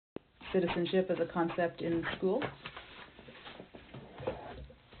citizenship as a concept in school?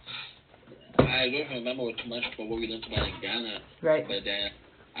 I don't remember too much about what we learned about in Ghana, Right. but then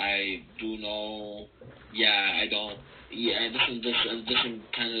I do know. Yeah, I don't. Yeah, this in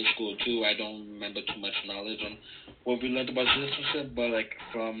Canada school too. I don't remember too much knowledge on what we learned about citizenship, but like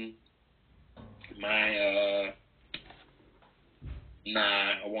from my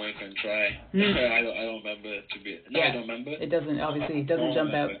nah, I won't even try. I don't remember to be. No, yeah. I don't remember. It doesn't obviously. It doesn't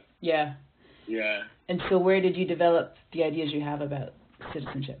jump remember. out. Yeah. Yeah. And so, where did you develop the ideas you have about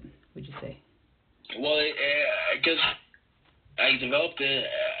citizenship? Would you say? Well, I guess I developed it,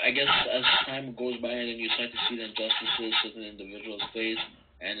 I guess, as time goes by, and then you start to see the injustices certain individuals face,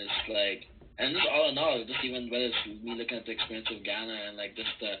 and it's like, and this all in all, just even whether it's me looking at the experience of Ghana and like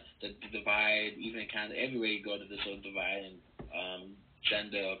just the divide, even in Canada, everywhere you go, there's this sort of divide in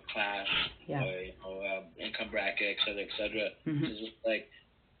gender, or class, Yeah. or income bracket, et cetera, et cetera. Mm-hmm. So it's just like,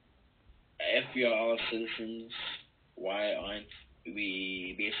 if we are all citizens, why aren't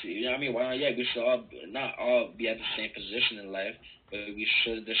we basically, I mean, why, yeah, we should all, not all be at the same position in life, but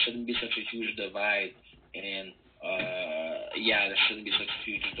there shouldn't be such a huge divide, and, there shouldn't be such a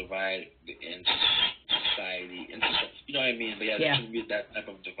huge divide in society, you know what I mean, but there shouldn't be that type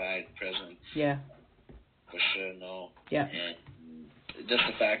of divide present. Yeah. For sure, no. Yeah. And just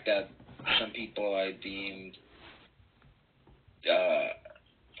the fact that some people are deemed,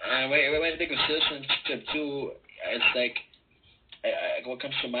 and when I think of citizenship too, it's like, what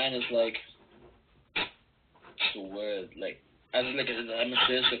comes to mind is like, what's the word? Like, I'm a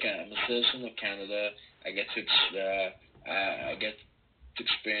citizen of Canada. I get to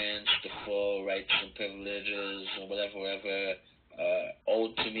experience the full rights and privileges and whatever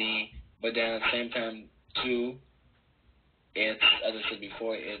owed to me. But then at the same time too, it's, as I said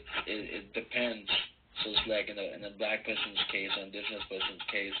before, it depends. So it's like in a black person's case, or indigenous person's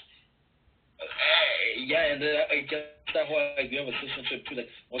case. And I guess that whole idea of a citizenship too, like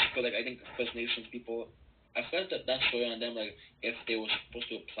most people, like I think First Nations people, I felt that story on them, like if they were supposed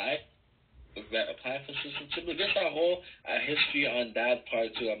to apply for citizenship, but just that whole history on that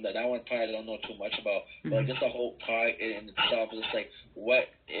part too. That one part I don't know too much about, but like just the whole part in itself is just like, what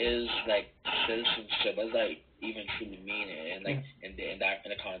is like citizenship? What does that even truly mean? And like in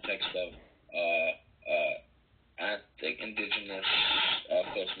the context of like indigenous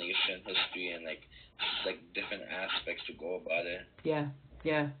First Nation history and like different aspects to go about it. Yeah.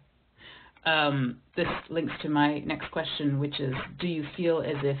 This links to my next question, which is, do you feel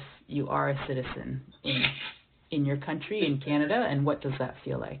as if you are a citizen in your country, in Canada, and what does that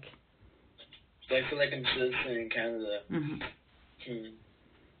feel like? Do I feel like I'm a citizen in Canada? Mm-hmm.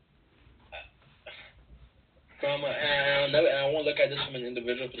 I won't look at this from an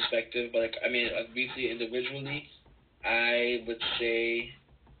individual perspective, but like, I mean, briefly individually, I would say,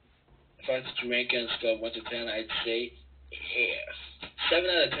 if I was to rank it on a scale of 1 to 10, I'd say 7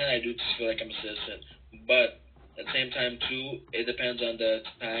 out of 10. I do feel like I'm a citizen, but at the same time too, it depends on the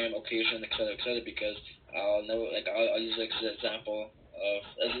time, occasion, etc., because I'll use like an example of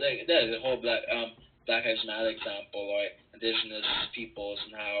the whole Black Lives Matter example, or indigenous peoples,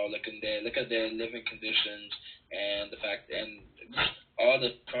 and how look at their living conditions and the fact and all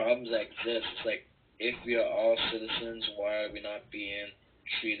the problems that exist. It's like, if we are all citizens, why are we not being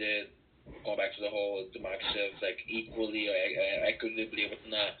treated, going back to the whole democracy of like equally or equitably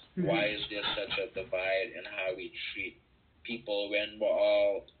whatnot? Why is there such a divide in how we treat people when we're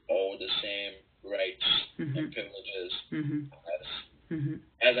all owe the same rights and privileges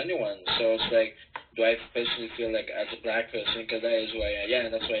as anyone? So it's like, do I personally feel like as a black person, because that is who I am,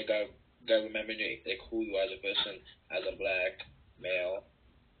 and that's why I got remember like who you are as a person, as a black male,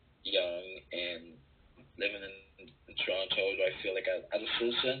 young, and living in Toronto, do I feel like as a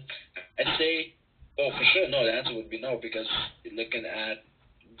citizen? I'd say, for sure, no. The answer would be no, because looking at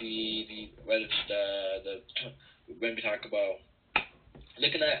the whether it's the when we talk about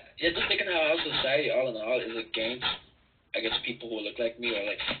looking at how our society all in all is against, I guess, people who look like me or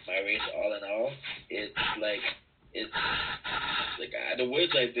like my race all in all. It's like the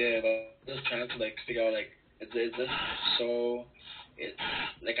words right there, but just trying to like figure out like it's just so. It's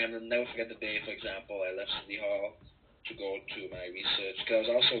like, I'll never forget the day, for example, I left City Hall to go to my research, because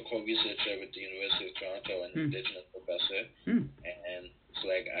I was also a co-researcher with the University of Toronto, an Indigenous professor, and it's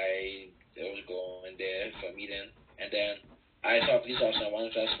like I was going there for a meeting, and then I saw a police officer. I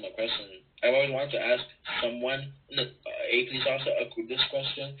wanted to ask him a question. I always wanted to ask someone, a police officer, this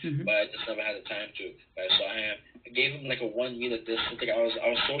question, but I just never had the time to. But I saw him. I gave him like a 1 meter distance. Like I was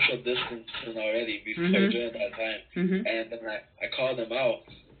social distancing already before during that time, and then I called him out.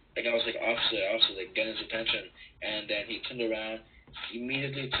 Like I was like, officer, like getting his attention, and then he turned around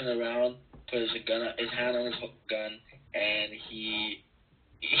immediately turned around, put his hand on his gun, and he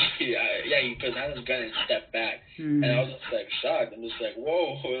put his hand on his gun and stepped back. And I was just like shocked. I'm just like,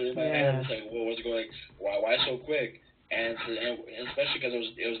 whoa, in my head. I'm just like, whoa, what's going? Why so quick? And especially because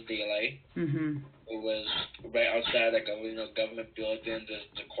it was daylight. It was right outside like a government building.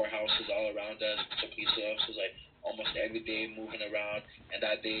 The courthouses all around us. The police officers like almost every day moving around. And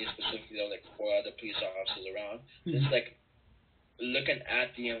that day specifically, there was like 4 other police officers around. Just like looking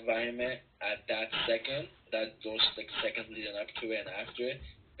at the environment at that second, those like seconds leading up to it and after it,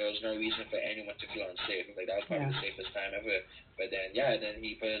 there was no reason for anyone to feel unsafe. Like that was probably the safest time ever. But then then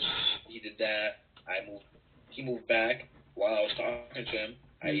he did that. He moved back while I was talking to him.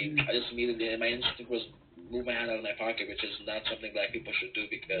 I just immediately, my instinct was move my hand out of my pocket, which is not something black people should do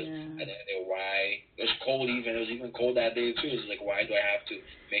because I didn't know why. It was cold even. It was even cold that day too. It was like, why do I have to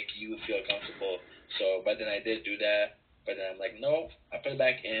make you feel comfortable? So, but then I did do that. But then I'm like, no, I put it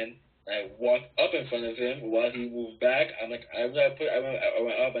back in. I walked up in front of him while he moved back. I'm like, I went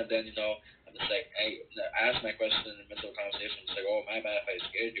up, and then I'm just like, I asked my question in the middle of the conversation. It's like, oh, my bad if I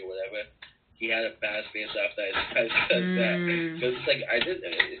scared you or whatever. He had a bad face after I said that. So it's like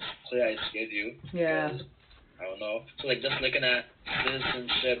it's clear I scared you. Yeah. I don't know. So like just looking at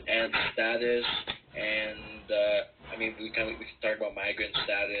citizenship and status, and I mean we can talk about migrant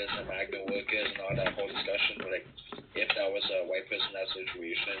status and migrant workers and all that whole discussion. But like if that was a white person in that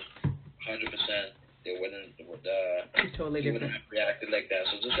situation, 100%. They wouldn't totally different. Wouldn't have reacted like that.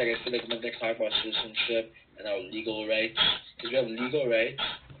 So just like I feel like when they talk about citizenship and our legal rights, because we have legal rights,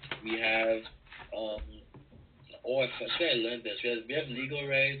 we have I learned this. We have legal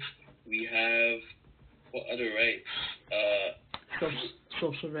rights. We have what other rights?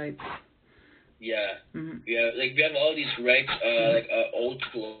 Social rights. Yeah. We have all these rights owed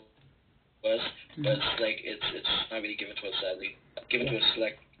to us, but it's like it's not really given to us sadly. Given to us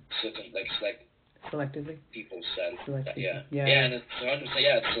selectively. People said. Selectively. Yeah, and it's 100%.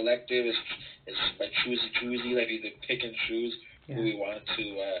 Yeah, it's selective. It's like choosy. Like we pick and choose who we want to.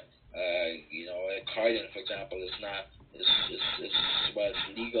 A cardin, for example, is not. It's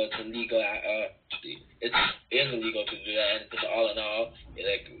legal. It's illegal. It is illegal to do that. And it's all in all,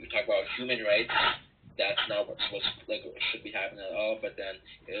 like we talk about human rights. That's not what's like should be happening at all. But then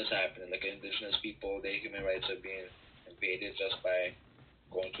it is happening. Like indigenous people, their human rights are being invaded just by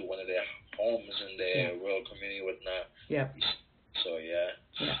going to one of their homes in their rural community, whatnot. Yeah. So yeah.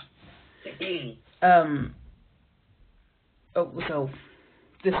 So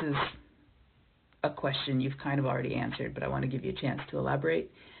this is a question you've kind of already answered, but I want to give you a chance to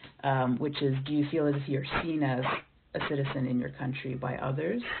elaborate, which is, do you feel as if you're seen as a citizen in your country by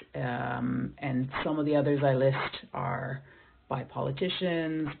others? And some of the others I list are by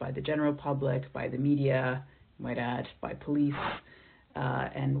politicians, by the general public, by the media, I might add, by police,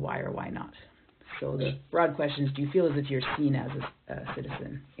 and why or why not? So the broad question is, do you feel as if you're seen as a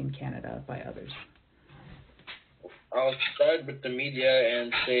citizen in Canada by others? I'll start with the media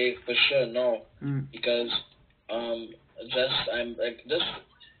and say for sure no, because just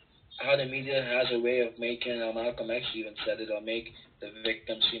how the media has a way of making, Malcolm X even said it, or make the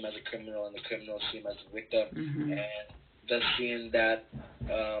victim seem as a criminal and the criminal seem as a victim, and just seeing that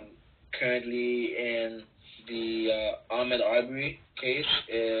currently in the Ahmaud Arbery case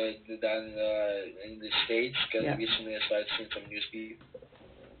in the States, because recently I started seeing some news people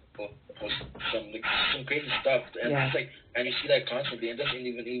post some crazy stuff, and it's like, and you see that constantly, and just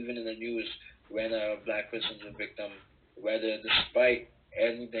even in the news when a black person's a victim, whether despite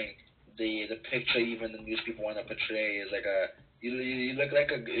anything, the picture even the news people want to portray is like you look like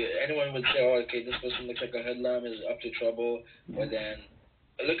anyone would say, oh, okay, this person looks like a hoodlum, is up to trouble, but then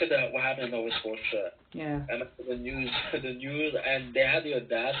look at what happened in Nova Scotia. Yeah. And the news, and they had the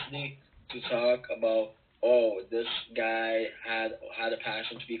audacity to talk about, oh, this guy had a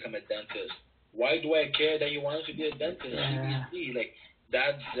passion to become a dentist. Why do I care that he wanted to be a dentist? CBC, like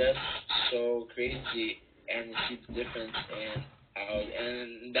that's just so crazy, and you see the difference in how,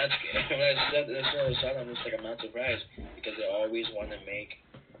 and that's when I said this, I'm just like, I'm not surprised because they always want to make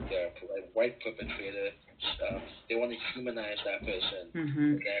the white perpetrator. They want to humanize that person.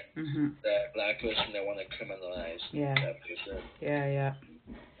 That black person, they want to criminalize that person. Yeah.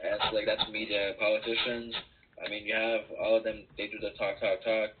 And so, like, that's media. Politicians, I mean, you have all of them, they do the talk, but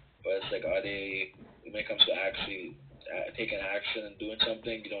it's like, are they, when it comes to actually taking action and doing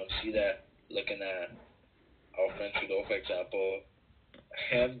something, you don't see that. Looking at our friend Trudeau, for example,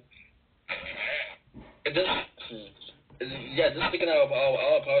 just thinking of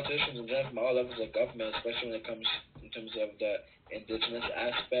all politicians and general from all levels of government, especially when it comes in terms of the indigenous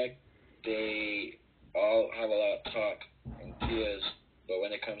aspect, they all have a lot of talk and ideas, but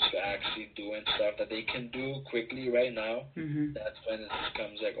when it comes to actually doing stuff that they can do quickly right now, Mhm. that's when it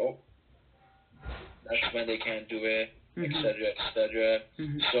becomes like, oh, that's when they can't do it, Mhm. etc., etc.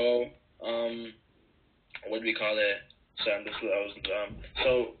 Mhm. So, what do we call it? So I'm just,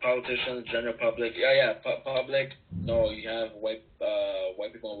 so politicians, general public, public. No, you have white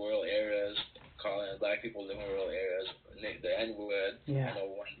people in rural areas calling black people living in rural areas the N word. I Yeah. know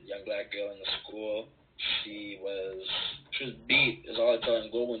one young black girl in the school. She was beat. Is all I saw in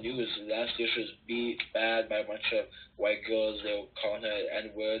global news. Last year she was beat bad by a bunch of white girls. They were calling her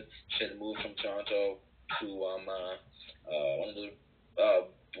N word. She had moved from Toronto to one of the uh,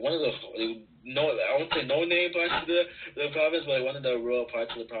 one of the no, I won't say no name parts of the province, but like one of the rural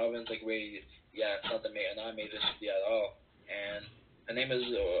parts of the province, like where it's not not a major city at all. And her name is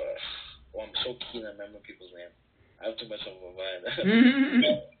I'm so keen on remembering people's name. I have too much of a mind.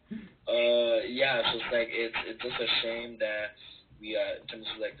 Mhm. So it's like it's just a shame that we in terms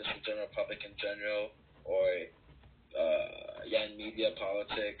of like just the general public in general, or in media,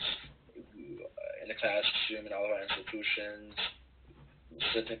 politics, in the classroom, in all of our institutions,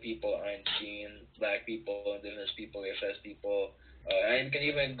 certain people aren't seen, black people, indigenous people, racialized people, and you can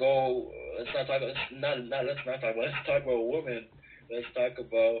even go. Let's talk about women. Let's talk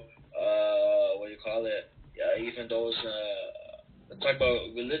about what do you call it? Yeah, even those. Let's talk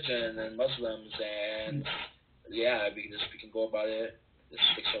about religion and Muslims, and we can go about it.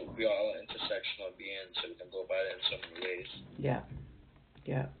 We are all intersectional beings, so we can go about it in so many ways. Yeah.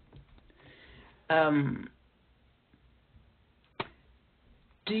 Yeah. Um,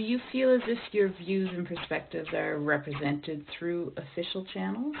 do you feel as if your views and perspectives are represented through official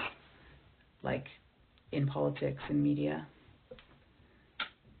channels, like in politics and media?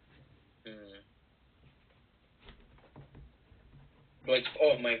 Mm. But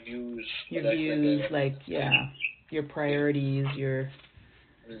my views, Your like views, like, yeah, your priorities, your.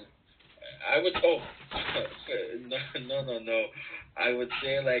 mm, I would no. I would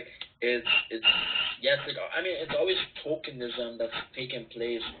say like it's yes, like I mean it's always tokenism that's taking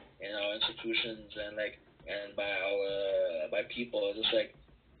place in our institutions and by people. It's just like,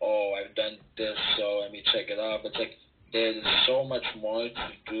 oh, I've done this, so let me check it off. It's like there's so much more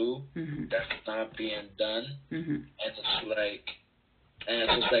to do Mhm. that's not being done, Mhm. and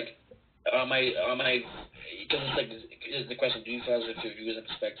it's just like am I because it's like the question, do you feel as if your views and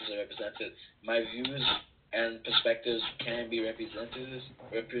perspectives are represented? My views and perspectives can be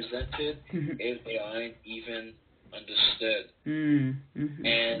represented Mhm. if they aren't even understood, Mhm. Mhm.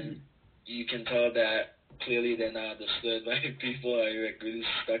 and you can tell that clearly they're not understood. Like people are like really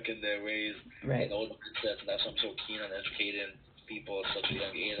stuck in their ways Right. in old mindsets, and that's why I'm so keen on educating people at such a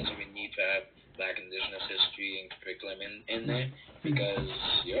young age. That's why we need to have Black Indigenous history and curriculum in there Mhm. because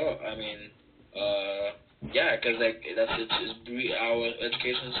I mean, because like our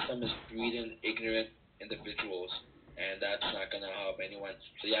education system is breeding ignorant individuals. And that's not gonna help anyone.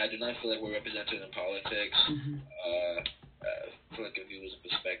 So I do not feel like we're represented in politics. Mhm. Like views and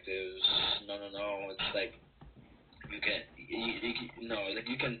perspectives. No. It's like like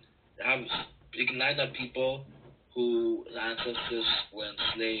have you can line up people who ancestors were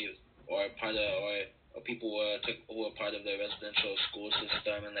enslaved or part of or people who were part of the residential school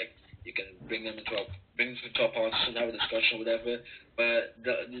system, and like you can bring them into a politician, have a discussion, whatever. But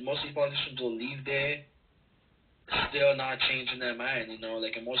most of these politicians will leave there still not changing their mind,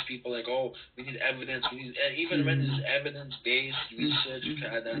 like, and most people like, oh, we need evidence, even when there's Mhm. evidence-based research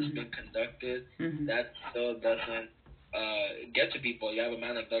that's Mhm. been conducted, Mhm. that still doesn't get to people. You have a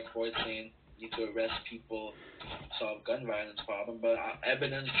man like Doug Ford saying you need to arrest people to solve gun violence problem, but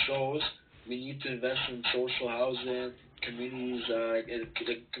evidence shows we need to invest in social housing, communities,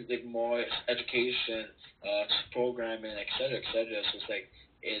 like more education, programming, et cetera. So it's like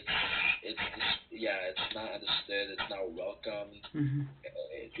it's not understood, it's not welcomed Mhm.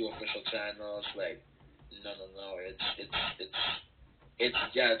 through official channels. Like, no, it's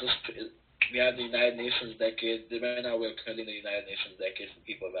yeah, we have the United Nations decade. Right now, we're currently in the United Nations decade for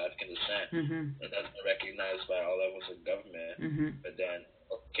people of African descent, Mhm. and that's been recognized by all levels of government. Mhm. But then,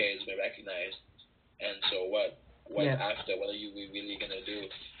 okay, it's been recognized, and so what? What Yeah. after? What are you really gonna do?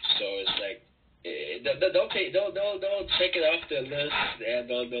 So it's like they'll check it off their list and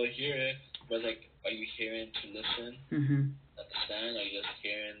they'll hear it. But like, are you hearing to listen, Mhm. understand? Are you just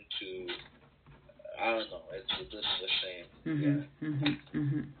hearing to? I don't know. It's just a shame. Yeah, Mhm. Mhm.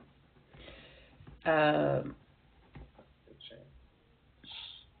 Mhm. Um, it's a shame.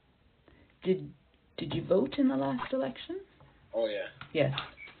 did did you vote in the last election? Oh yeah, Yes.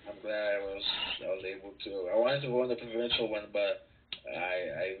 I'm glad I was able to. I wanted to vote in the provincial one, but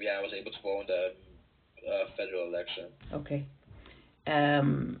I was able to vote in the federal election. Okay.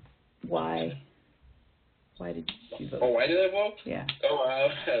 Why? Why did you vote? Oh, why did I vote? Yeah. Oh, I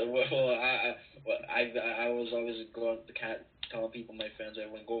was always going to telling people, my friends,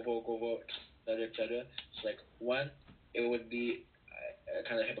 everyone, go vote, etc., etc. It's like one, it would be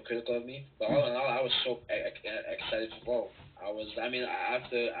kind of hypocritical of me, but all in all, I was so excited to vote. I mean,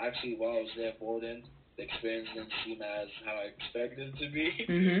 after actually while I was there voting, the experience didn't seem as how I expected it to be,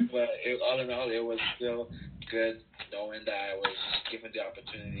 but all in all, it was still good knowing that I was given the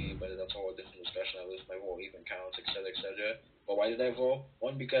opportunity, but that's a whole different discussion. At least my vote even counts, etc., etc. But why did I vote?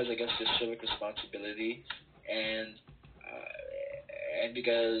 One, because I guess there's civic responsibility, and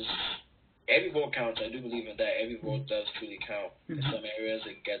because every vote counts. I do believe in that. Every vote does truly count. In some areas,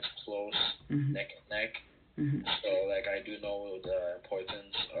 it gets close, neck and neck. So, like, I do know the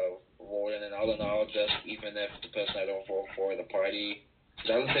importance of voting, and all in all, just even if the person I don't vote for, the party,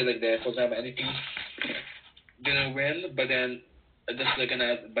 so I would say, like, for example, anything didn't win, but then just looking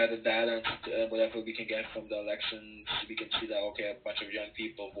at by the data and whatever we can get from the elections, we can see that okay, a bunch of young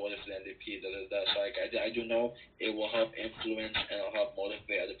people voted for the NDP. So like I do know it will help influence and it'll help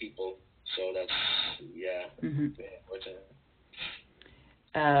motivate other people. So that's very important.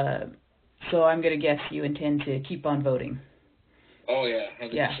 So I'm gonna guess you intend to keep on voting. Oh yeah,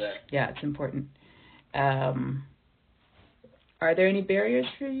 100%. Yeah, it's important. Are there any barriers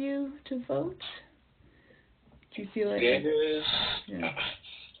for you to vote? Do you feel like barriers?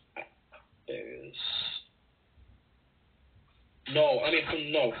 Barriers. No, I mean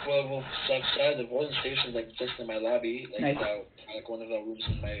for outside the voting stations, like just in my lobby, like like one of the rooms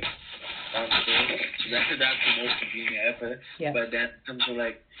in my downstairs. So that's the most convenient ever. Yeah. But then in terms of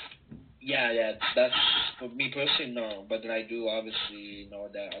like that's for me personally no. But then I do obviously know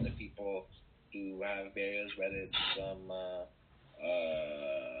that other people do have barriers, whether it's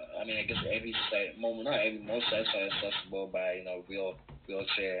I mean I guess every site not every most sites are accessible by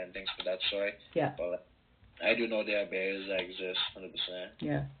wheelchair and things of that sort. Yeah. But I do know there are barriers that exist, 100%.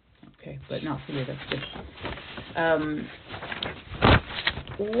 Yeah. Okay, but not for you. That's good.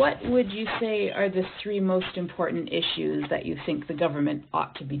 What would you say are the three most important issues that you think the government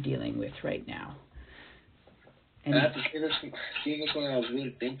ought to be dealing with right now? And I have to see this one. I was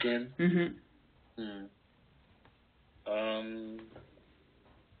really thinking.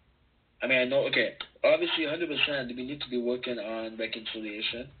 I mean, I know. Okay, obviously, 100%. We need to be working on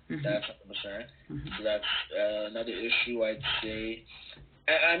reconciliation. That's 100%. So that's another issue. I'd say.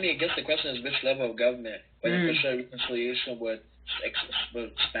 I mean, I guess the question is which level of government. But for sure, reconciliation would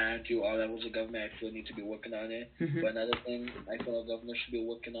expand to all levels of government. I feel need to be working on it. But another thing I feel the government should be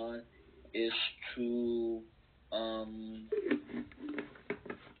working on is to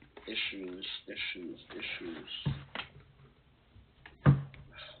issues.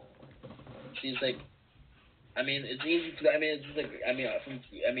 She's like, I mean, it's easy to. I mean, it's like,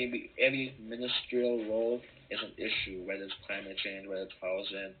 every ministerial role is an issue, whether it's climate change, whether it's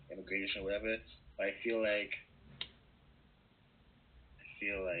housing, immigration, whatever. But I feel like,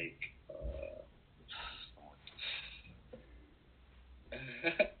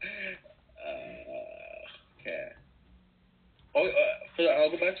 okay. I'll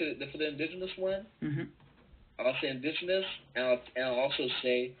go back to for the indigenous one. I'll say indigenous, and I'll also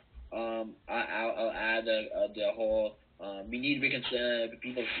say I'll add the whole we need reconciliation.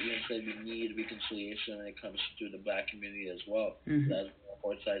 People even said we need reconciliation when it comes to the Black community as well. That's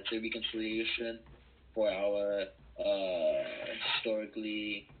important. So I'd say reconciliation for our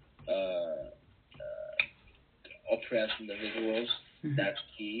historically oppressed individuals. That's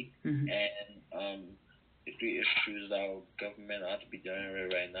key, and the three issues that our government ought to be dealing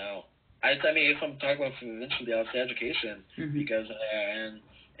with right now. I mean, if I'm talking about eventually, I'll say education because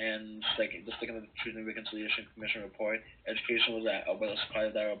and like just looking at the Truth and Reconciliation Commission report, education was part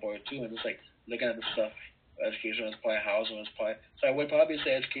of that report too, and just like looking at the stuff, education was part, housing was part. So I would probably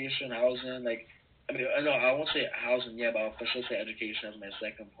say education, housing, like. I mean, no, I won't say housing yet, but I'll for sure say education as my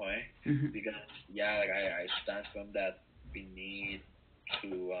second point because like I stand from that we need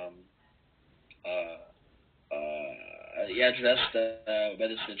to address the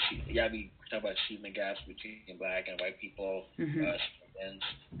whether it's we talk about achievement gaps between Black and white people, students, and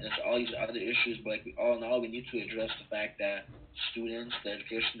it's all these other issues. But like all in all, we need to address the fact that students, the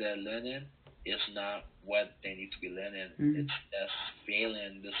education they're learning, is not what they need to be learning. It's just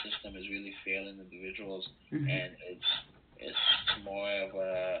failing. The system is really failing individuals, and it's more of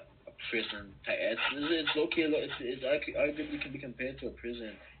a prison. It's okay. It's arguably can be compared to a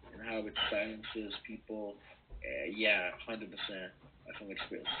prison and how it silences people. 100%. From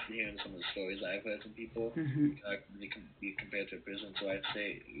experience, hearing some of the stories I've heard from people, they can be compared to a prison. So I'd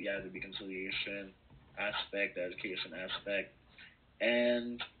say, the reconciliation aspect, the education aspect,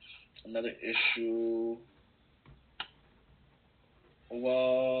 And another issue.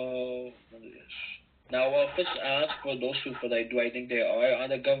 Well, now, well, first I ask for those people, like, do I think they are on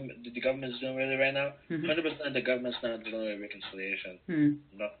the government? The government's doing really right now? Mhm. 100% the government's not dealing with reconciliation. Mhm.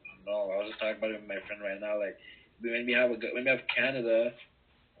 No, no. I was just talking about it with my friend right now. Like, when we have when we have Canada,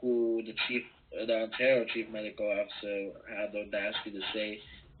 who the Ontario chief medical officer had the audacity to say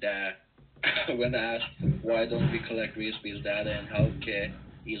that when asked why don't we collect race-based data in healthcare,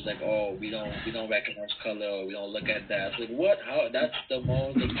 he's like, oh, we don't recognize color, or we don't look at that. It's like, what? How? That's the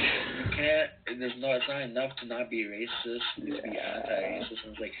most. Like, you can't. There's no. It's not enough to not be racist. You to be anti-racist.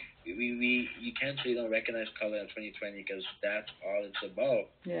 And it's like you can't say you don't recognize color in 2020 because that's all it's about.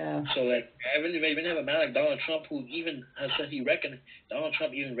 Yeah. So like, even have a man like Donald Trump who even has said Donald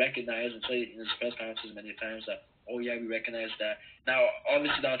Trump even recognized and said in his press conferences many times that, oh yeah, we recognize that. Now,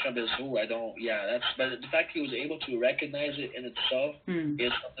 obviously, Donald Trump is who I don't. Yeah, but the fact he was able to recognize it in itself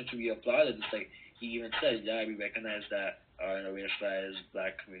is something to be applauded. It's like he even said, yeah, we recognize that racialized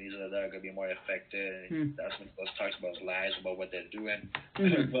black communities are going to be more affected. And that's when he talks about lies about what they're doing.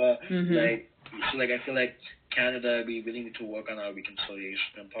 But like, so like, I feel like Canada, we really need to work on our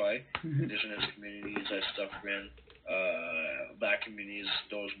reconciliation part. Indigenous communities are suffering. Black communities,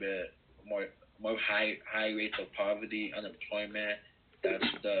 those with more high rates of poverty, unemployment. That's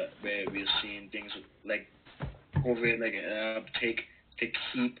where we're seeing things like COVID, like take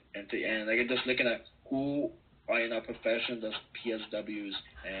keep and like just looking at who are in our professions as PSWs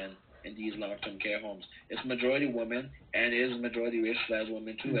and in these long-term care homes. It's majority women and it is majority racialized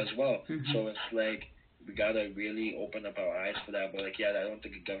women too as well. So it's like we gotta really open up our eyes for that. But like, yeah, I don't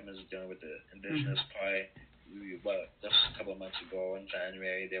think the government is dealing with the indigenous part. Just a couple of months ago in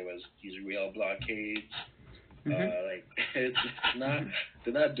January, there was these rail blockades. Like it's not,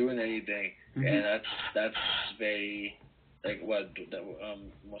 they're not doing anything, and that's very like what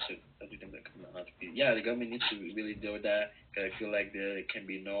most of everything that comes out to be. Yeah, the government needs to really deal with that. Cause I feel like there can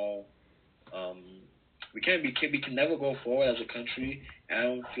be no we can never go forward as a country. I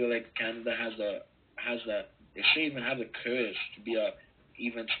don't feel like Canada has they shouldn't even have the courage to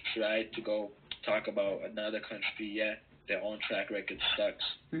even try to go talk about another country yet. Their own track record sucks.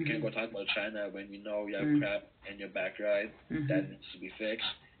 You can't go talk about China when you know you have crap in your backyard that needs to be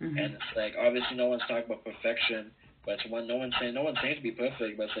fixed. And it's like obviously no one's talking about perfection, but no one's saying to be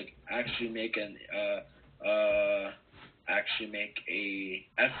perfect, but it's like actually make a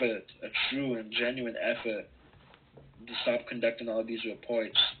effort, a true and genuine effort to stop conducting all these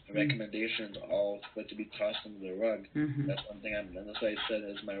reports and recommendations all for it to be tossed under the rug. That's one thing and that's why I said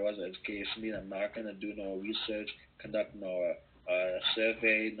as my was education, I'm not gonna do no research, conduct no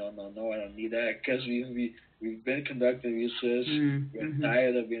survey, no, I don't need that because we've been conducting research. We're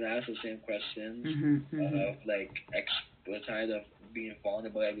tired of being asked the same questions. Of like we're tired of being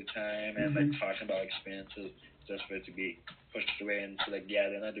vulnerable every time and like talking about experiences just for it to be pushed away. And so like, yeah,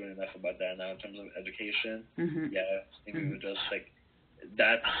 they're not doing enough about that now in terms of education. Yeah, I think we were just like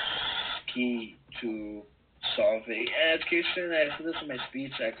that's key to solving education. I said this in my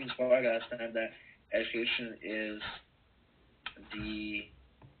speech at Queen's Park last time that education is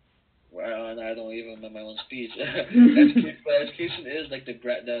well, I don't even remember my own speech. Education is like the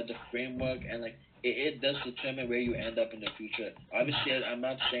framework and like it does determine where you end up in the future. Obviously, I'm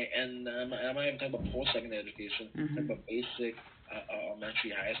not saying, and I'm not even talking about post-secondary education. I'm talking about basic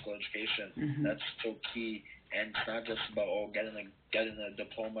elementary, high school education. That's so key, and it's not just about getting a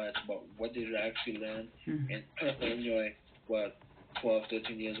diploma. It's about what did you actually learn in your 12,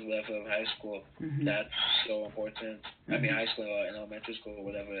 13 years or whatever of high school. That's so important. I mean, high school and elementary school or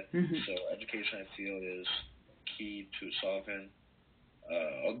whatever. So education, I feel, is key to solving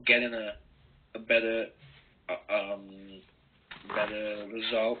or getting a better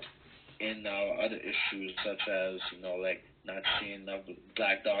result in our other issues, such as like not seeing enough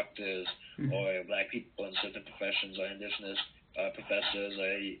black doctors or black people in certain professions or indigenous professors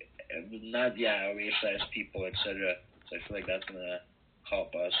or not racialized people, etc. So I feel like that's gonna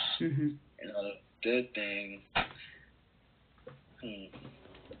help us. And the third thing,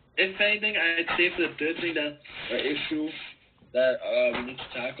 if anything, I'd say for the third thing that issue that we need to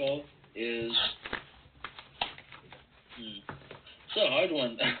tackle is it's a hard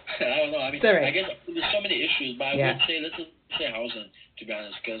one. I don't know. I mean, I guess there's so many issues, but I would say let's say housing, to be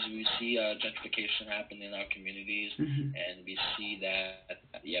honest, because we see gentrification happen in our communities, and we see that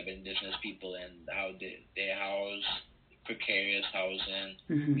indigenous people and how they house precarious housing.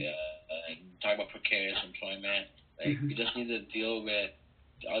 Talk about precarious employment. Like we just need to deal with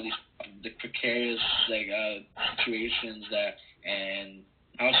all the precarious situations that and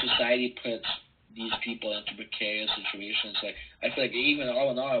how society puts these people into precarious situations. Like I feel like even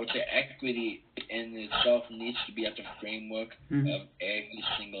all in all, I would say equity in itself needs to be at the framework of every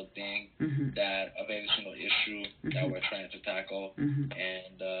single thing of every single issue that we're trying to tackle.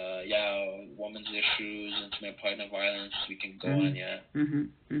 And women's issues, intimate partner violence, we can go on.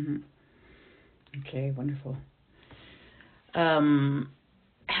 Okay, wonderful.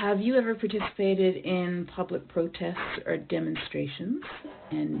 Have you ever participated in public protests or demonstrations?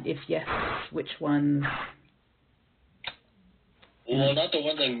 And if yes, which ones? Well, not the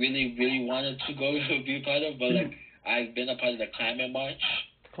ones I really, really wanted to go to be part of, but like I've been a part of the climate march.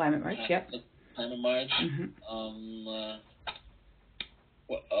 Climate march, yep. The climate march.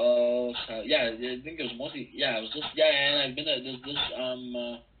 What else? I think it was mostly it was just and I've been at this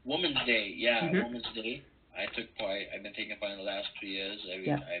Women's Day. Women's Day. I took part. I've been taking part in the last 2 years. I've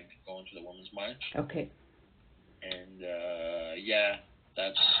been going to the Women's March. Okay. And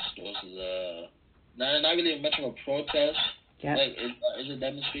those are the not really much of a protest. Yeah. Like it's a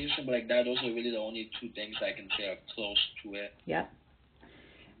demonstration, but like that. Those are really the only two things I can say are close to it. Yeah.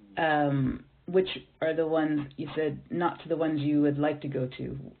 Which are the ones you said not to the ones you would like to go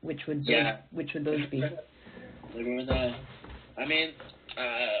to? Which would those be?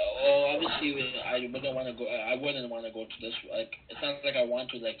 Obviously, I wouldn't want to go. I wouldn't want to go to this. Like, it's not like I want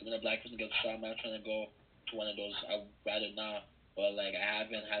to. Like, when a black person gets shot, I'm not trying to go to one of those. I'd rather not. But like, I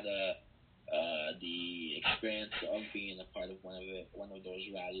haven't had the experience of being a part of one of those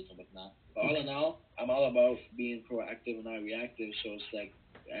rallies and whatnot. But all in all, I'm all about being proactive and not reactive. So it's like,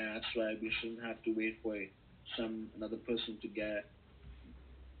 that's why we shouldn't have to wait for another person to get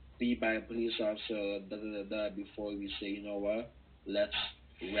beat by a police officer before we say, you know what, let's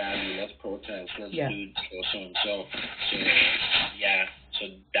rally, let's protest, let's do so. So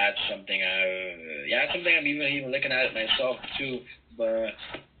that's something I'm even looking at it myself too. But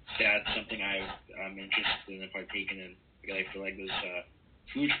that's something I'm interested in partaking in, because I feel like there's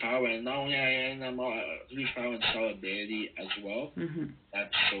huge power, and not only huge power and solidarity as well.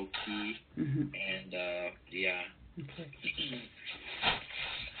 That's so key. And Okay.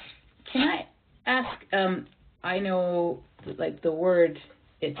 Can I ask? I know, like, the word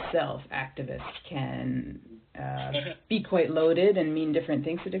itself, activist, can be quite loaded and mean different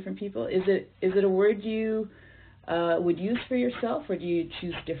things to different people. Is it a word you would use for yourself, or do you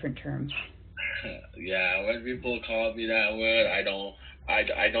choose different terms? When people call me that word, I don't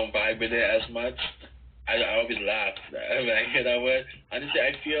vibe with it as much. I always laugh when I hear that word. Honestly,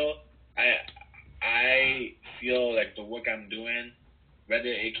 I feel like the work I'm doing, whether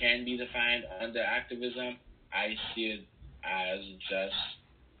it can be defined under activism, I see it as just,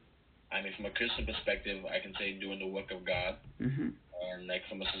 from a Christian perspective, I can say doing the work of God. And like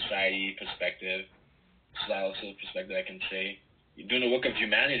from a society perspective, societal perspective, I can say doing the work of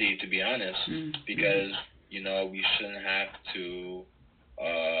humanity, to be honest, because we shouldn't have to.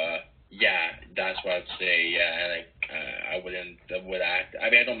 That's what I'd say. I wouldn't. I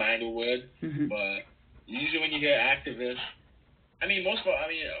don't mind the word, but usually when you hear activists, most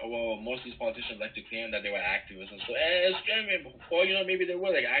of these politicians like to claim that they were activists, and so maybe they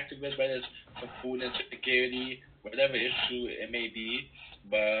were like activists, whether it's for food insecurity, whatever issue it may be.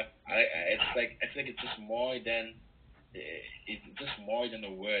 But I feel like it's just more than. It's just more than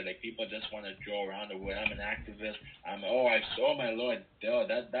a word. Like, people just want to draw around the word. I'm an activist. I saw my Lord.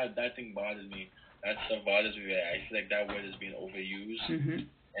 That thing bothers me. That stuff bothers me. I feel like that word is being overused,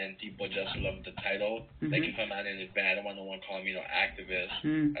 and people just love the title. Like, if I'm not in it bad, I don't want no one calling me activist.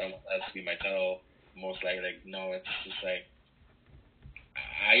 I don't want that to be my title. Most likely, no, it's just like,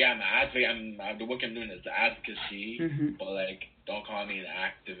 I am an advocate. The work I'm doing is advocacy, but like, don't call me an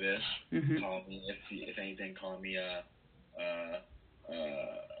activist. Call me, if anything, call me a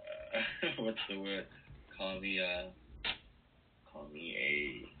what's the word? Call me a.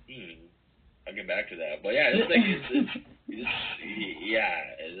 I'll get back to that. But it's like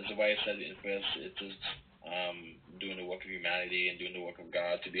it's the way I said it first. It's just doing the work of humanity and doing the work of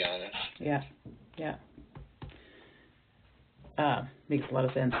God. To be honest. Yeah. Makes a lot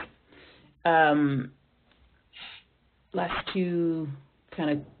of sense. Last two kind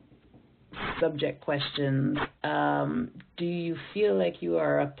of subject questions. Do you feel like you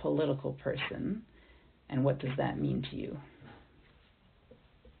are a political person, and what does that mean to you?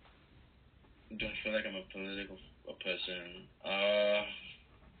 Don't feel like I'm a political person.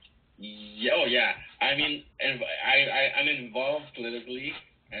 Yeah. I'm involved politically,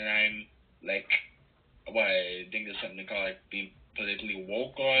 and I'm like, I think there's something called like being politically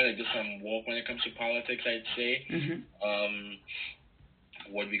woke, or like just I'm woke when it comes to politics, I'd say.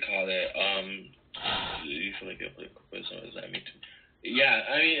 What do we call it? Do you feel like you're a political person? What does that mean to me? Yeah,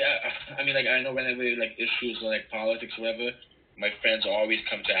 I mean, like I know whenever like issues or like politics or whatever, my friends always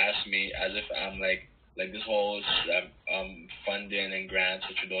come to ask me as if I'm like this whole funding and grants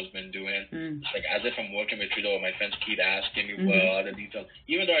that Trudeau's been doing. Mm. It's like as if I'm working with Trudeau. My friends keep asking me Mm-hmm. well the details,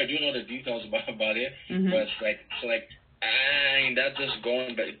 even though I do know the details about it. Mm-hmm. But it's like so like I mean that's just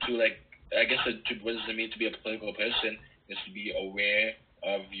going back to like I guess what does it mean to be a political person is to be aware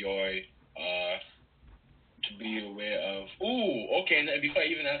of your to be aware of. Ooh, okay. And before I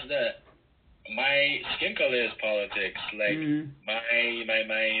even answer that, my skin color is politics. Like Mm.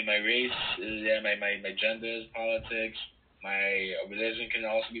 my race is my gender is politics. My religion can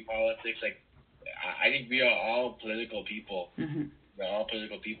also be politics. Like I think we are all political people. Mm-hmm. We're all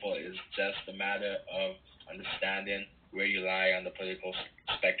political people. It's just a matter of understanding where you lie on the political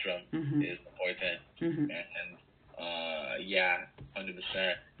spectrum Mm-hmm. is important. Mm-hmm. And yeah, 100%.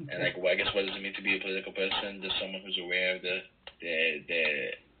 And Okay. like, well, I guess what does it mean to be a political person? Just someone who's aware of the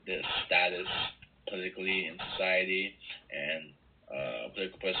the the status politically in society, and a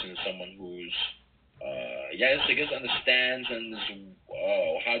political person is someone who's yes, I guess understands and is,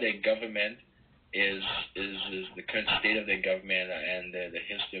 how their government is is the current state of their government and the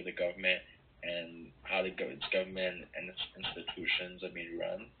history of the government and how its government and its institutions are being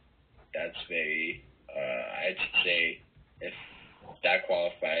run. That's very, I'd say, if that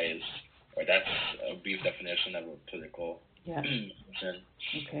qualifies, or that's a brief definition of a political Yeah. person.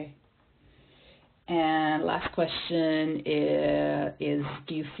 Okay. And last question is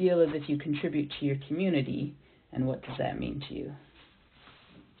do you feel as if you contribute to your community, and what does that mean to you?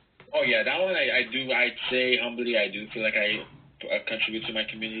 Oh yeah, that one I do. I'd say humbly, I do feel like I contribute to my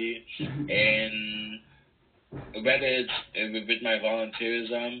community, Mm-hmm. and whether it's with my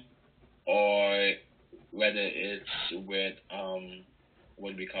volunteerism or whether it's with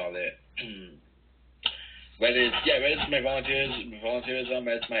what do we call it? Whether it's my volunteerism,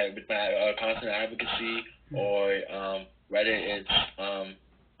 whether it's my with my constant advocacy, or whether it's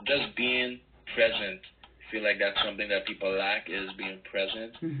just being present. I feel like that's something that people lack is being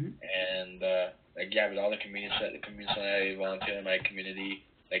present, Mm-hmm. and like yeah, with all the community I volunteer in my community,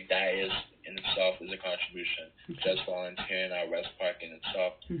 like that is in itself is a contribution. Okay. Just volunteering at West Park in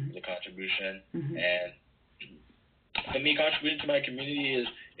itself Mm-hmm. is a contribution, Mm-hmm. and for me, contributing to my community is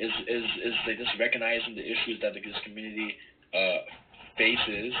like just recognizing the issues that this community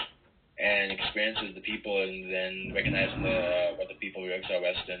faces and experiences the people, and then recognizing what the people of Yorkshire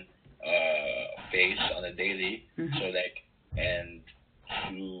Western face on a daily, Mm-hmm. so like and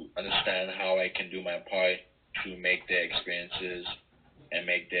to understand how I can do my part to make their experiences and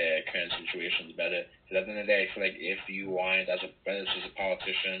make their current situations better. Because at the end of the day, I feel like if you want, whether it's as a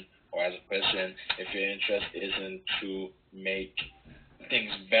politician or as a person, if your interest isn't to make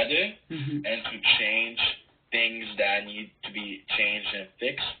things better Mm-hmm. and to change things that need to be changed and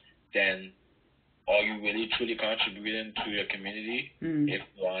fixed, then are you really truly contributing to your community if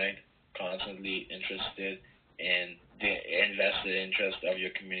you aren't constantly interested in the invested interest of your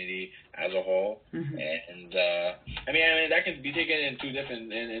community as a whole? Mm-hmm. And I mean that can be taken in two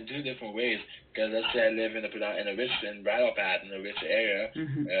different ways. Because let's say I live in a rich in Brattle Path in a rich area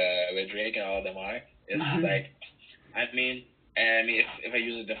Mm-hmm. where Drake and all of them are. It's Mm-hmm. like I mean if I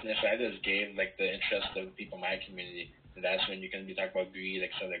use a definition I just gave like the interest of the people in my community, that's when you can be talking about greed,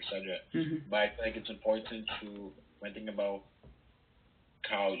 etc., etc. Mm-hmm. But I feel like it's important to, when thinking about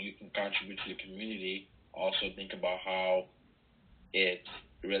how you can contribute to the community, also think about how it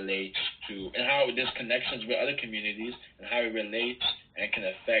relates to, and how there's connections with other communities, and how it relates and can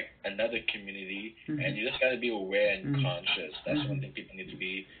affect another community. Mm-hmm. And you just got to be aware and Mm-hmm. conscious. That's Mm-hmm. one thing people need to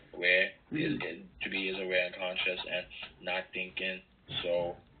be aware, Mm-hmm. to be is aware and conscious, and not thinking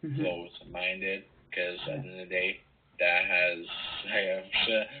so Mm-hmm. close-minded, because Yeah. at the end of the day, that has, I'm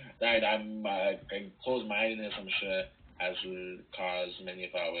sure, that close-mindedness, I'm sure, has caused many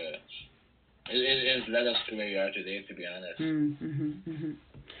of our, it has led us to where we are today, to be honest. Mm-hmm. Mm-hmm.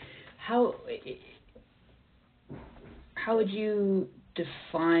 How would you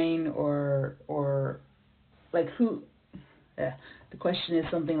define or like who? The question is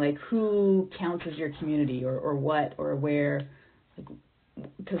something like who counts as your community, or what, or where, like,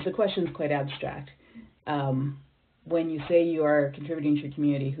 because the question is quite abstract. When you say you are contributing to your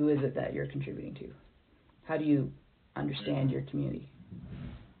community, who is it that you're contributing to? How do you understand your community?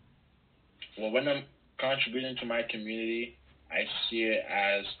 Well, when I'm contributing to my community, I see it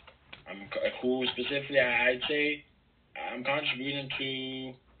as who specifically. I'd say I'm contributing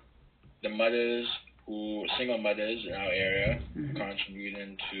to the single mothers in our area. Mm-hmm. I'm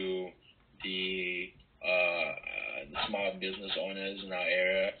contributing to the the small business owners in our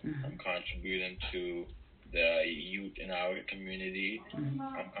area. Mm-hmm. I'm contributing to the youth in our community. I'm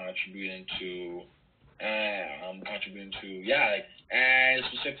contributing to. Yeah, like, and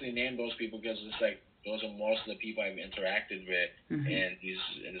specifically name those people because it's like those are most of the people I've interacted with in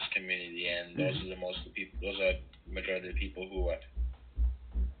this community, and those are the most of the people. Those are majority of the people who are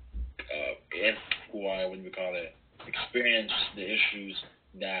what do we call it, experience the issues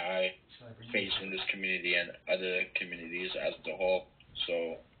that I face in this community and other communities as a whole.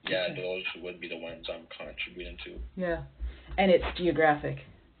 So yeah, those would be the ones I'm contributing to. Yeah, and it's geographic.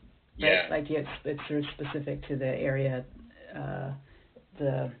 Yeah. Right? Like it's sort of specific to the area,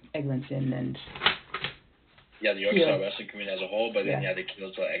 the Eglinton and. Yeah, the York Southwestern community as a whole, but then the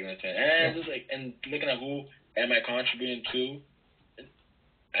Kyoto, Eglinton, and just like and looking at who am I contributing to.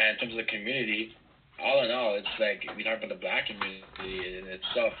 And in terms of the community, all in all, it's like we talk about the Black community in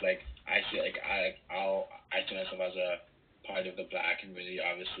itself. Like I feel like I see myself as a part of the Black community,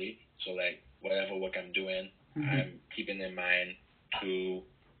 obviously. So like whatever work I'm doing, I'm keeping in mind to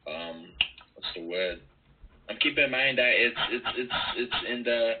what's the word? I'm keeping in mind that it's in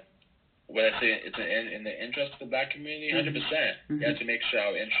the what I say it's in the interest of the Black community, 100%. You have to make sure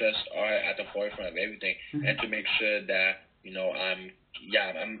our interests are at the forefront of everything, and to make sure that I'm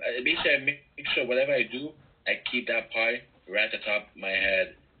basically I make sure whatever I do, I keep that part right at the top of my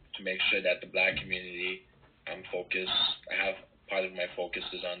head to make sure that the Black community, I'm focused. I have part of my focus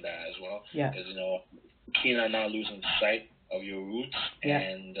is on that as well. Yeah. Because keen on not losing sight of your roots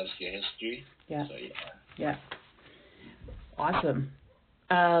and just your history. Yeah. So yeah. Awesome.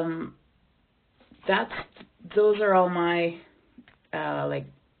 Those are all my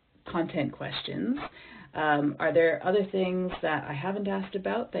content questions. Are there other things that I haven't asked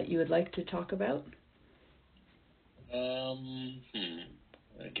about that you would like to talk about?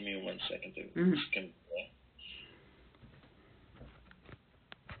 Give me 1 second to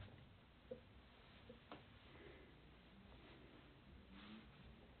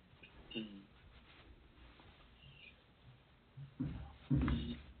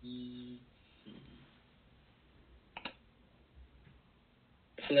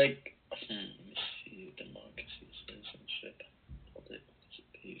I feel like let me see, democracy, citizenship, public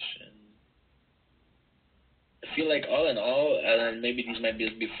participation. I feel like all in all, and maybe these might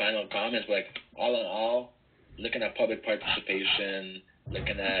be final comments, but like all in all, looking at public participation,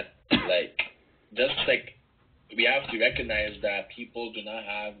 looking at like just like we have to recognize that people do not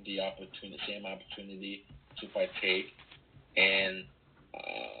have the same opportunity to partake in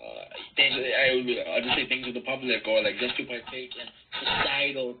things. I'll just say things with the public, or like just to partake in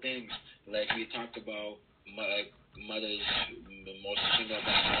societal things. Like we talked about mothers, most single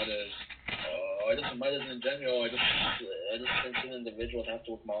mothers, or just mothers in general, or just single individuals have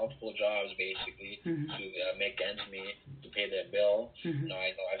to work multiple jobs basically to make ends meet, to pay their bill. I know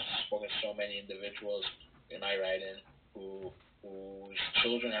I've spoken to so many individuals in my writing whose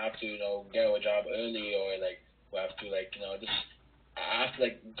children have to get a job early, or like who have to just I have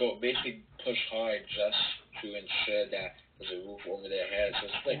to go basically push hard just to ensure that there's a roof over their heads. So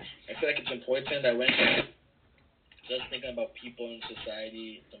it's like I feel like it's important that when just thinking about people in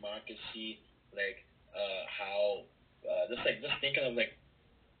society, democracy, like how just thinking of like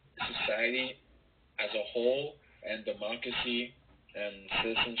society as a whole and democracy and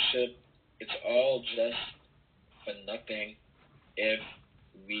citizenship, it's all just for nothing if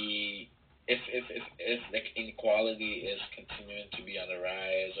we if like inequality is continuing to be on the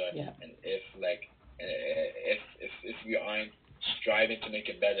rise, or and if we aren't striving to make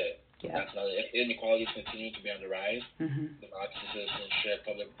it better. That's not if inequality is continuing to be on the rise. Democracy, citizenship,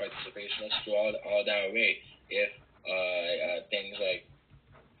 public participation, let's do all that away. If things like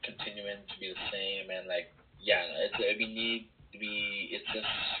continuing to be the same, and we need to be. It's just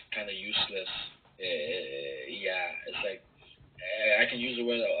kind of useless. It's like I can use the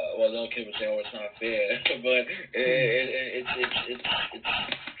word. Well, little kid would say, "Oh, it's not fair," but it's.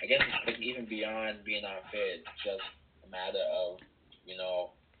 I guess it's like even beyond being not fair. It's just a matter of we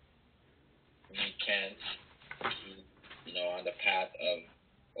can't keep on the path of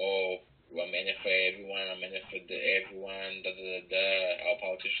I'm in it for everyone. I'm in it for everyone. Our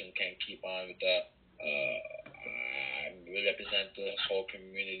politicians can't keep on with the. We represent the whole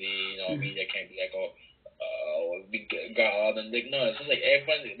community. Media can't be like, we got all the no. It's just like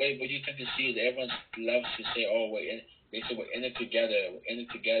everyone. What you tend to see is everyone loves to say, basically we're in it together. We're in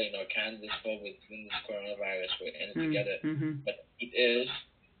it together. Canada's filled with this coronavirus. We're in it together. But it is,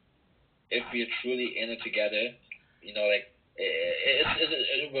 if we're truly in it together, the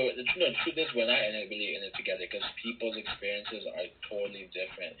truth is we're not really in it together because people's experiences are totally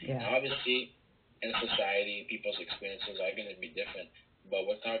different. Now, obviously, in society, people's experiences are going to be different, but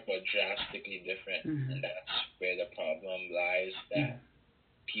we're talking about drastically different, Mm-hmm. and that's where the problem lies. That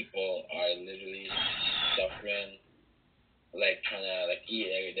people are literally suffering, like trying to like eat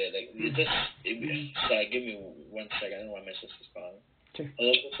every day. Like it just, sorry, give me 1 second. I don't want my sister's calling. Sure.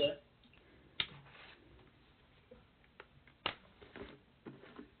 Hello, sister.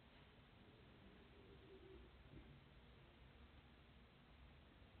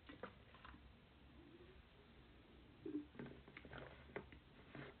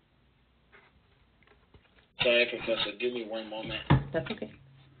 Sorry, Professor. Give me 1 moment. That's okay.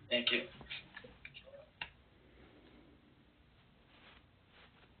 Thank you.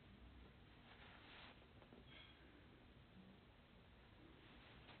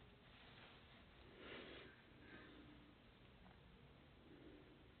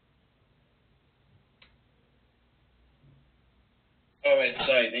 All right.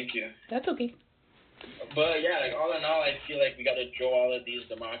 Sorry. Thank you. That's okay. But yeah, like all in all, I feel like we got to draw all of these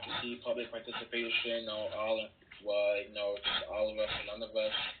democracy, public participation, just all of us and none of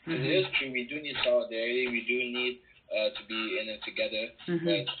us. Because it is true, we do need solidarity. We do need to be in it together.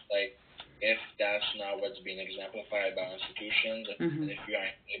 But like, if that's not what's being exemplified by institutions, and if you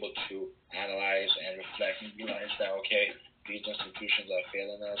aren't able to analyze and reflect and realize that okay, these institutions are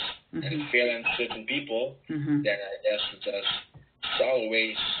failing us and failing certain people, then I guess it's just solid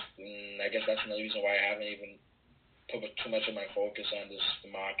waste. And I guess that's another reason why I haven't even put too much of my focus on this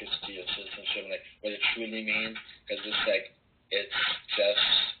democracy or citizenship, like what it truly means, because it's like it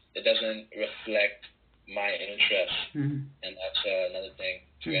doesn't reflect my interest, and that's another thing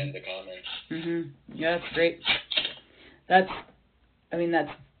to end the comments. Yeah, that's great. I mean,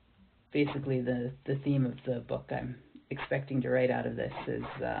 that's basically the theme of the book I'm expecting to write out of this is,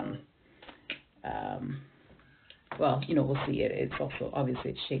 well, we'll see. It's also,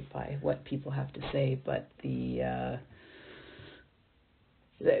 obviously, it's shaped by what people have to say, but that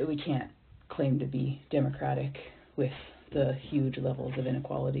we can't claim to be democratic with the huge levels of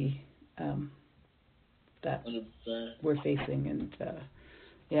inequality that 100%. we're facing, and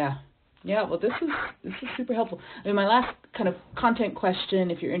well, this is super helpful. I mean, my last kind of content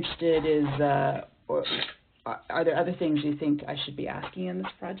question, if you're interested, is are there other things you think I should be asking in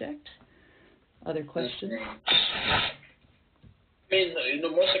this project? Other questions? I mean,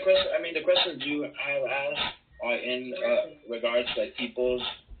 the questions you have asked are in regards to like people's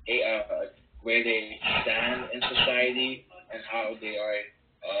where they stand in society and how they are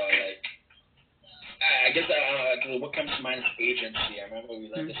like. I guess what comes to mind is agency. I remember we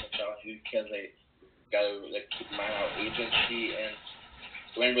learned this in childhood kids. Like, gotta like keep in mind our agency, and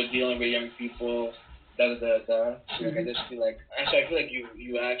when we're dealing with young people, So like I just feel like actually I feel like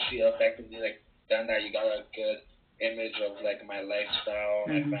you actually effectively like done that. You got a good image of like my lifestyle,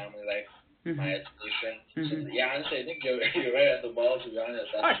 my family life, my education. So yeah, honestly, I think you're right at the ball. To be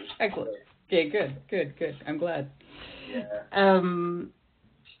honest, that's excellent. Okay, good. I'm glad. Yeah.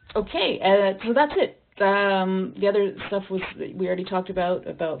 Okay, so that's it. The other stuff we already talked about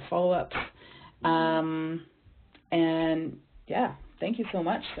follow-ups. And yeah, thank you so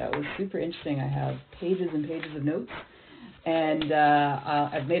much. That was super interesting. I have pages and pages of notes, and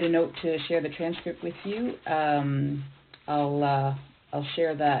I've made a note to share the transcript with you. I'll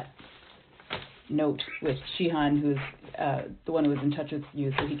share that note with Shihan, who's the one who was in touch with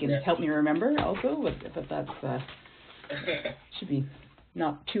you, so he can help me remember also. But that's should be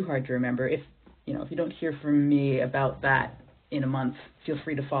not too hard to remember. If you don't hear from me about that in a month, feel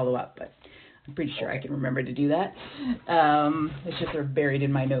free to follow up. But I'm pretty sure I can remember to do that. It's just sort of buried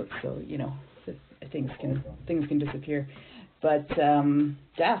in my notes, so things can disappear. But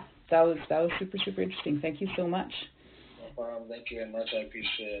yeah, that was super interesting. Thank you so much. No problem. Thank you very much. I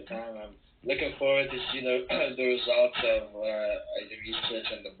appreciate your time. I'm looking forward to see the results of the research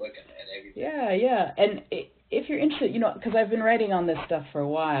and the book and everything. Yeah. And if you're interested, because I've been writing on this stuff for a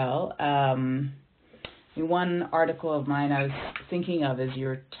while. One article of mine I was thinking of as you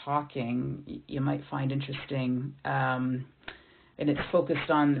were talking, you might find interesting, and it's focused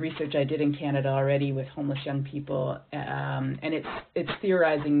on research I did in Canada already with homeless young people, and it's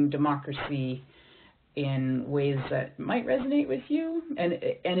theorizing democracy in ways that might resonate with you, and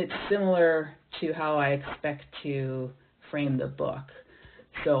it's similar to how I expect to frame the book.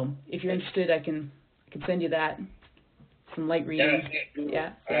 So if you're interested, I can send you that. Some light reading.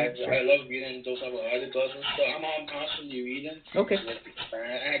 Yeah. I love reading those type of articles and stuff. I'm constantly reading. Okay. And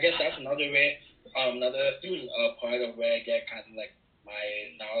I guess that's another way, another part of where I get kind of like my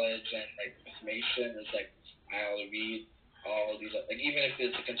knowledge and like information is like I'll read all these, like even if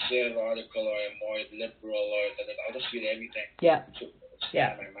it's a conservative article or a more liberal or I'll just read everything. Yeah.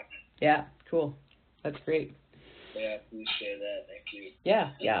 Yeah. Yeah. Cool. That's great. Yeah, please share that. Thank you.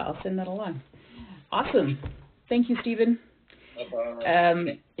 Yeah, I'll send that along. Awesome. Thank you, Stephen. No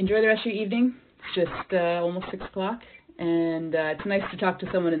problem. Enjoy the rest of your evening. It's just almost 6 o'clock, and it's nice to talk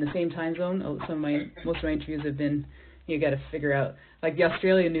to someone in the same time zone. Most of my interviews have been, you got to figure out, like the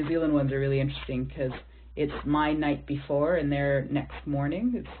Australia and New Zealand ones are really interesting because it's my night before and their next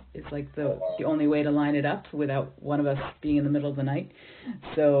morning. It's like the only way to line it up without one of us being in the middle of the night.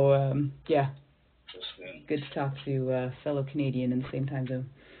 So yeah, good to talk to a fellow Canadian in the same time zone.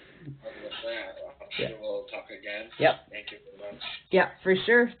 I'm sure we'll talk again. Yep. Thank you very much. Yeah, for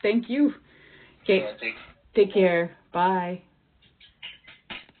sure. Thank you. Okay. Take care. Bye.